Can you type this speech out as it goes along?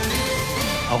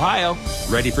Ohio,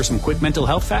 ready for some quick mental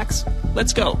health facts?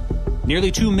 Let's go.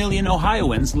 Nearly 2 million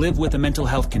Ohioans live with a mental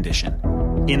health condition.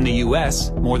 In the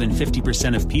U.S., more than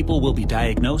 50% of people will be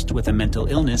diagnosed with a mental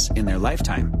illness in their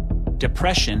lifetime.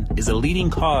 Depression is a leading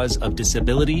cause of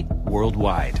disability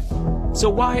worldwide. So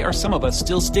why are some of us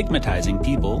still stigmatizing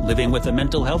people living with a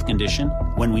mental health condition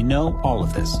when we know all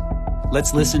of this?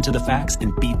 Let's listen to the facts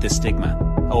and beat the stigma.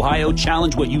 Ohio,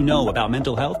 challenge what you know about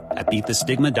mental health at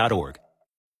beatthestigma.org.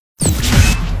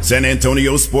 San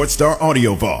Antonio Sports Star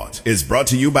Audio Vault is brought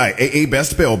to you by AA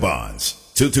Best Bail Bonds,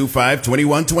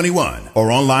 225-2121,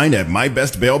 or online at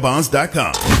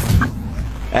mybestbailbonds.com.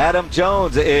 Adam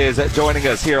Jones is joining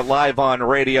us here live on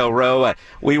Radio Row.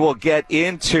 We will get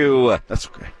into... That's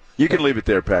okay. You can leave it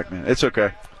there, Pac-Man. It's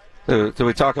okay. Did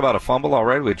we talk about a fumble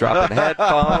already? We dropping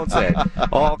headphones and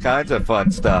all kinds of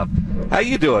fun stuff. How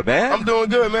you doing, man? I'm doing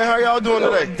good, man. How y'all doing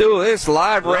today? Dude, it's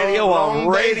live radio on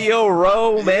Radio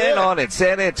Row, man, on in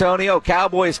San Antonio,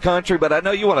 Cowboys country. But I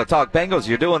know you want to talk Bengals.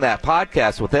 You're doing that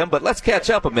podcast with them. But let's catch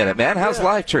up a minute, man. How's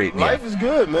life treating you? Life is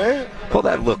good, man. Pull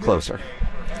that a little closer.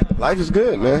 Life is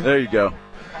good, man. There you go.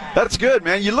 That's good,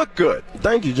 man. You look good.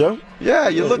 Thank you, Joe. Yeah,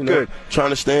 you look good. Trying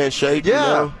to stay in shape,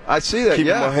 Yeah, I see that.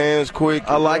 Keeping my hands quick.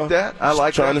 I like that. I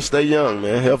like trying to stay young,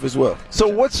 man. Health as well. So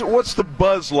what's the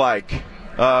buzz like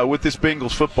with this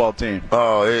Bengals football team?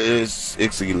 Oh,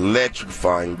 it's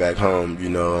electrifying back home.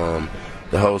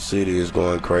 The whole city is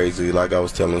going crazy. Like I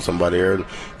was telling somebody earlier,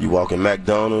 you walk in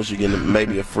McDonald's, you get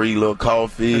maybe a free little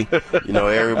coffee.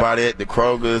 Everybody at the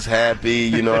Kroger's happy.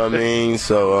 You know what I mean?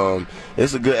 So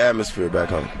it's a good atmosphere back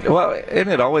home. Well, isn't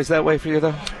it always that way for you,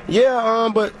 though? Yeah,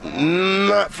 but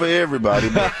not for everybody.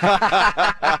 But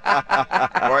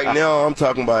right now, I'm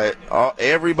talking about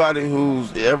everybody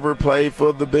who's ever played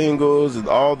for the Bengals,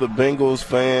 all the Bengals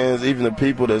fans, even the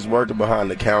people that's working behind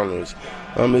the counters.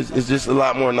 It's just a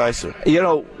lot more nicer.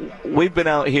 We've been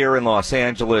out here in Los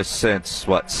Angeles since,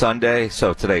 Sunday?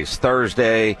 So today's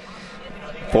Thursday,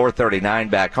 4:39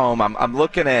 back home. I'm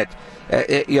looking at,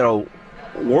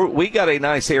 we got a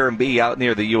nice Airbnb out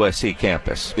near the USC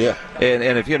campus. Yeah. And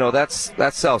if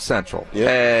that's South Central. Yeah.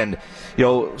 And,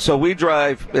 so we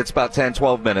drive, it's about 10,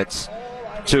 12 minutes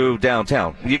to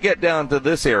downtown. You get down to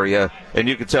this area, and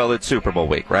you can tell it's Super Bowl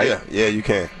week, right? Yeah, you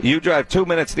can. You drive 2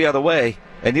 minutes the other way,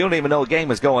 and you don't even know a game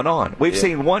is going on. We've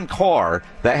seen one car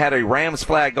that had a Rams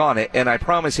flag on it, and I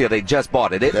promise you they just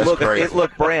bought it. It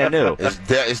looked brand new. It's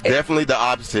definitely the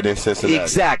opposite in Cincinnati.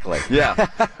 Exactly. Yeah.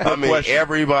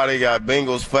 Everybody got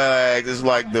Bengals flags. It's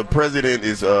like the president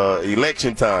is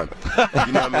election time.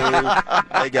 You know what I mean?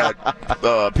 They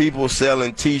got people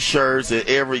selling T-shirts at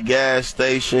every gas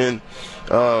station.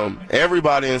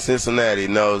 Everybody in Cincinnati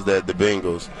knows that the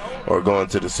Bengals are going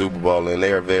to the Super Bowl, and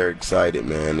they are very excited,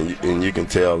 man. And you can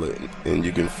tell it, and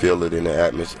you can feel it in the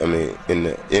atmosphere. In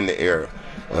the air.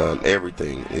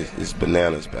 Everything is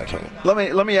bananas back home.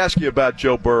 Let me ask you about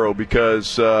Joe Burrow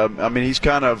because he's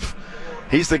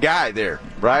the guy there,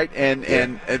 right?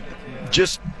 And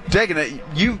just taking it,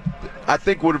 I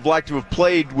think would have liked to have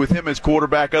played with him as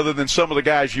quarterback, other than some of the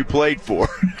guys you played for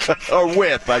or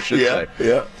with, I should say.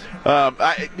 Yeah.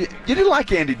 You didn't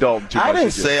like Andy Dalton too much. I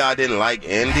didn't say I didn't like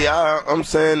Andy. I'm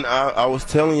saying I was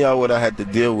telling y'all what I had to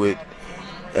deal with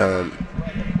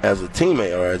as a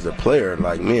teammate or as a player.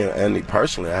 Like me and Andy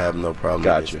personally, I have no problem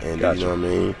with Andy. Gotcha. You know what I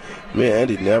mean? Me and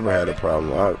Andy never had a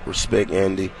problem. I respect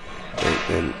Andy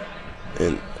and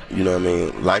you know what I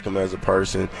mean, like him as a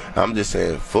person. I'm just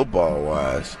saying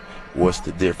football-wise, what's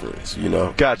the difference,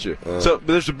 Gotcha. So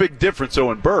there's a big difference,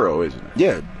 though, in Burrow, isn't it?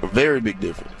 Yeah, a very big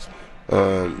difference.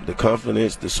 The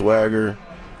confidence, the swagger,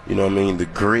 the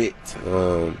grit.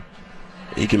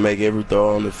 He can make every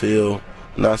throw on the field.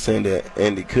 I'm not saying that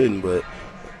Andy couldn't, but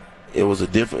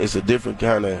it's a different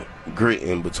kind of grit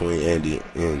in between Andy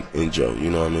and Joe, you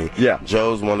know what I mean? Yeah.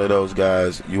 Joe's one of those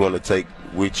guys you want to take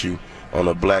with you on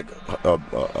a black owl,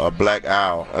 a black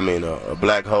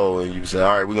hole, and you say,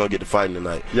 all right, we're going to get to fighting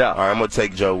tonight. Yeah. All right, I'm going to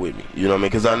take Joe with me. You know what I mean?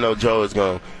 Because I know Joe is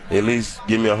going to at least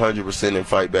give me 100% and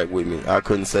fight back with me. I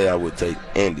couldn't say I would take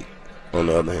Andy. On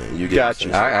the other hand, you get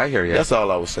gotcha. I hear you. That's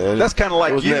all I was saying. That's kind of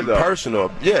like it was you, though. Personal.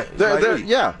 Yeah.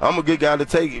 Yeah. I'm a good guy to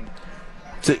take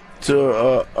to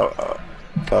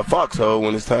a foxhole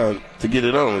when it's time to get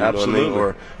it on. You Absolutely. know what I mean?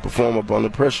 Or perform up under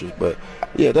pressure. But,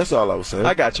 yeah, that's all I was saying.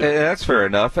 I got you. That's fair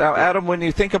enough. Now, Adam, when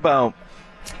you think about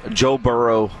Joe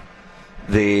Burrow,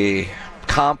 the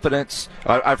confidence,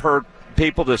 I've heard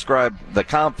people describe the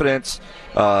confidence,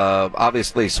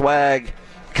 obviously swag,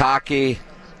 cocky.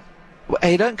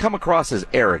 He doesn't come across as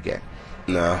arrogant.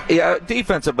 No. Yeah,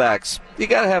 defensive backs, you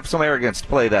got to have some arrogance to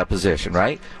play that position,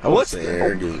 right? I would say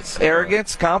arrogance.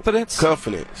 Arrogance? Confidence?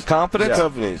 Confidence. Confidence? Yeah.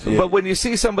 Confidence, yeah. But when you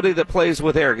see somebody that plays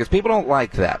with arrogance, people don't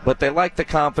like that, but they like the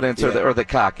confidence or the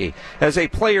cocky. As a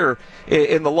player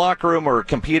in the locker room or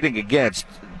competing against,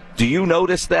 do you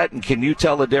notice that, and can you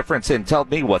tell the difference, and tell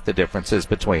me what the difference is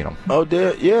between them? Oh,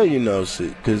 yeah, you notice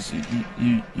it, because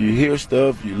you hear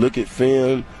stuff, you look at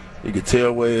film, you can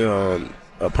tell where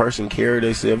a person carry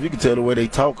themselves. You can tell the way they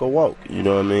talk or walk, you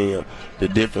know what I mean? The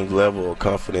different level of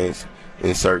confidence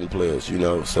in certain players, you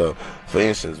know. So, for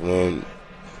instance, when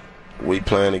we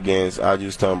playing against, I'll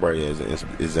use Tom Brady as an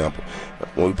example.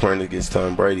 When we playing against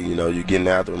Tom Brady, you know, you're getting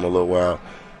after him a little while.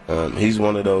 He's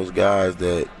one of those guys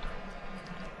that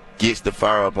gets the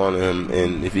fire up on him,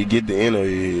 and if he get the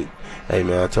interview, hey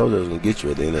man, I told you I was gonna get you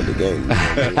at the end of the game. You know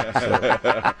what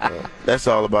I mean? So, that's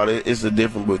all about it. It's the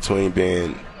difference between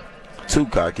being too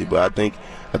cocky, but I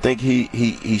think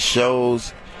he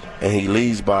shows and he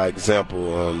leads by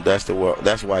example.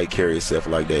 That's why he carries himself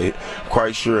like that.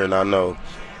 Quite sure, and I know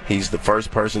he's the first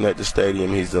person at the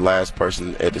stadium. He's the last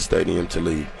person at the stadium to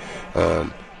leave.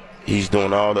 He's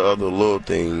doing all the other little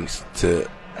things to.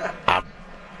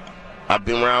 I've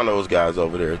been around those guys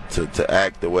over there to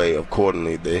act the way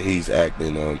accordingly that he's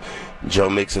acting. Joe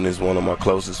Mixon is one of my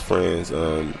closest friends.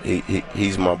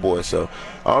 He's my boy. So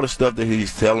all the stuff that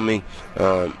he's telling me,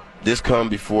 this come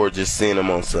before just seeing him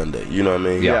on Sunday. You know what I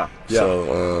mean? Yeah.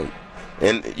 So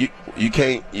and you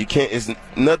can't. It's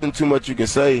nothing too much you can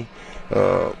say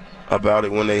about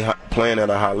it when they playing at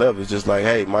a high level. It's just like,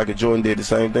 hey, Michael Jordan did the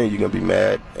same thing. You're gonna be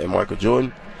mad at Michael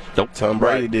Jordan? Nope. Tom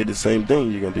Brady did the same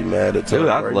thing. You're going to be mad at Tom Brady.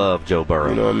 I love Joe Burrow.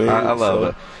 You know what I mean? I love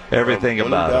it. Everything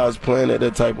about it. When guys playing at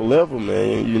that type of level,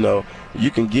 man, you know,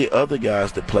 you can get other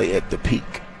guys to play at the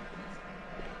peak.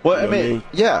 Well, I mean,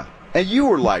 yeah. And you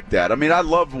were like that. I mean, I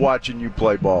loved watching you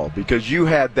play ball because you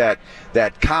had that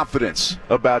confidence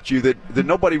about you that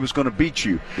nobody was going to beat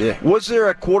you. Yeah. Was there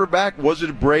a quarterback? Was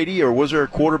it Brady, or was there a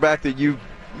quarterback that you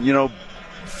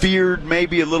feared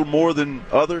maybe a little more than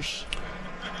others?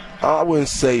 I wouldn't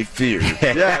say fear.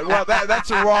 Yeah, well, that's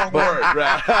the wrong word.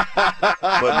 Right?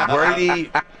 But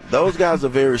Brady, those guys are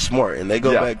very smart, and they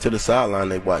go back to the sideline.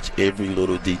 They watch every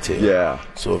little detail. Yeah.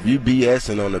 So if you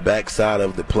BSing on the backside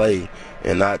of the play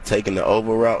and not taking the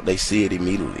over route, they see it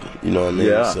immediately. You know what I mean?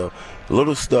 Yeah. So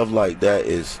little stuff like that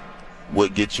is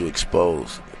what gets you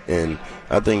exposed. And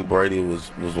I think Brady was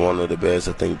one of the best.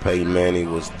 I think Peyton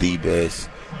Manning was the best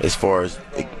as far as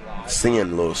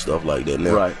seeing little stuff like that.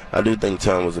 Now, right. I do think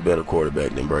Tom was a better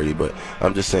quarterback than Brady, but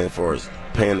I'm just saying, as far as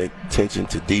paying attention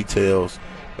to details,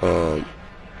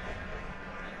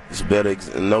 it's better.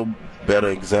 No better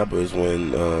example is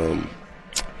when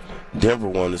Denver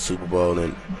won the Super Bowl,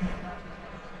 and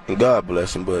God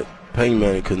bless him, but Peyton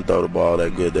Manning couldn't throw the ball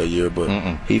that good that year, but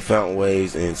he found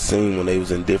ways and seen when they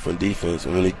was in different defense.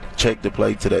 And when he checked the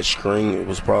play to that screen, it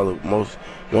was probably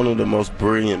one of the most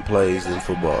brilliant plays in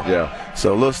football. Yeah.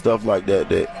 So little stuff like that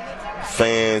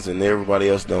fans and everybody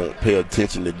else don't pay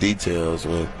attention to details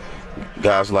when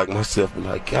guys like myself be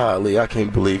like, golly, I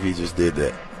can't believe he just did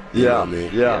that. You know what I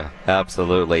mean? Yeah,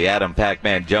 absolutely. Adam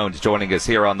Pac-Man Jones joining us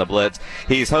here on The Blitz.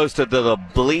 He's hosted the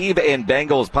Believe in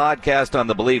Bengals podcast on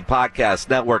the Believe Podcast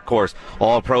Network. Of course,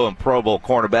 All-Pro and Pro Bowl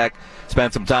cornerback.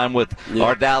 Spent some time with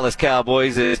our Dallas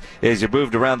Cowboys as you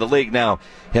moved around the league. Now,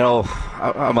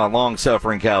 I'm a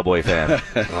long-suffering Cowboy fan.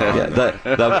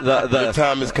 The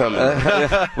time is coming.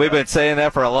 We've been saying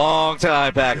that for a long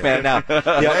time, Pac-Man. Now,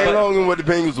 ain't longer than what the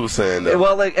Bengals were saying, though.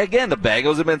 Well, again, the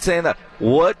Bengals have been saying that.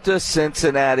 What does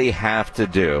Cincinnati have to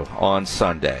do on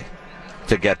Sunday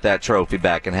to get that trophy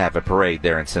back and have a parade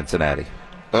there in Cincinnati?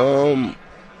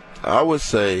 I would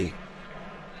say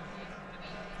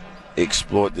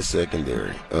exploit the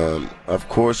secondary. Of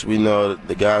course, we know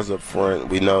the guys up front.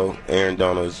 We know Aaron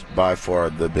Donald is by far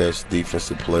the best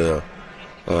defensive player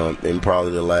in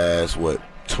probably the last,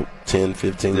 10,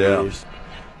 15 years.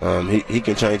 He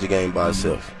can change the game by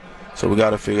himself. So we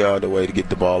got to figure out a way to get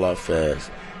the ball out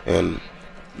fast. And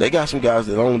they got some guys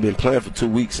that only been playing for 2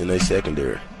 weeks in their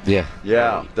secondary. Yeah,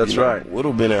 that's right. Would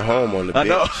have been at home on the bench.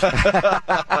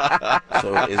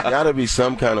 So it's got to be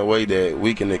some kind of way that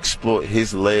we can exploit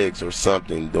his legs or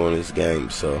something during this game.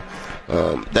 So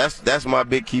that's my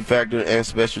big key factor, and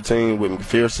special team with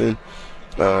McPherson.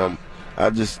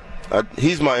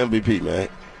 He's my MVP, man.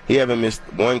 He haven't missed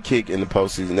one kick in the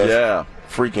postseason. That's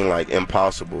freaking like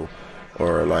impossible,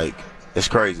 or like it's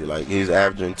crazy. Like he's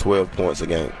averaging 12 points a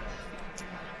game,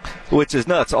 which is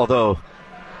nuts. Although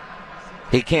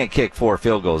he can't kick 4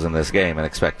 field goals in this game and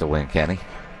expect to win, can he?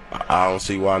 I don't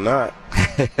see why not.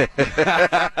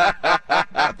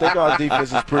 I think our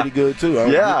defense is pretty good too.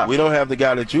 We don't have the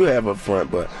guy that you have up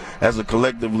front, but as a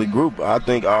collectively group, I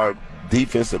think our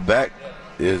defensive back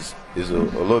is a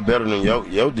little better than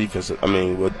your defense. I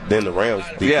mean, than the Rams'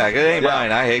 defense. Yeah, it ain't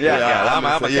mine. I hate that. I'm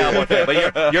a Cowboy fan,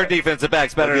 but your defensive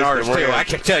back's better than ours too. I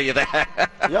can tell you that.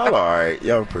 Y'all all right.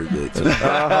 Y'all are pretty good too.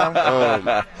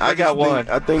 I got one.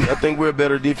 I think we're a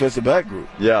better defensive back group.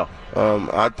 Yeah.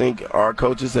 I think our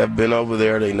coaches have been over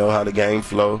there. They know how the game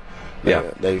flow. Yeah.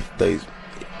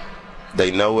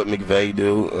 They know what McVay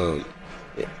do.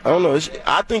 I don't know.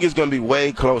 I think it's going to be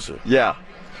way closer. Yeah.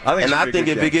 I think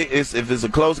if it's a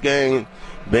close game,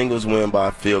 Bengals win by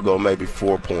a field goal, maybe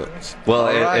 4 points. Well,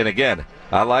 and again,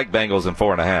 I like Bengals in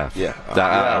 4.5. Yeah.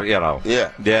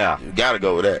 Yeah. You got to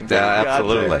go with that.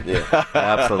 Absolutely. Yeah.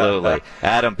 Absolutely.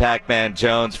 Adam Pac-Man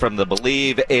Jones from the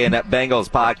Believe in Bengals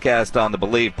podcast on the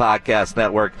Believe Podcast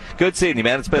Network. Good seeing you,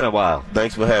 man. It's been a while.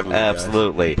 Thanks for having me.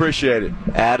 Absolutely. Appreciate it.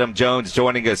 Adam Jones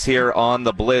joining us here on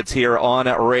the Blitz here on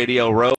Radio Row.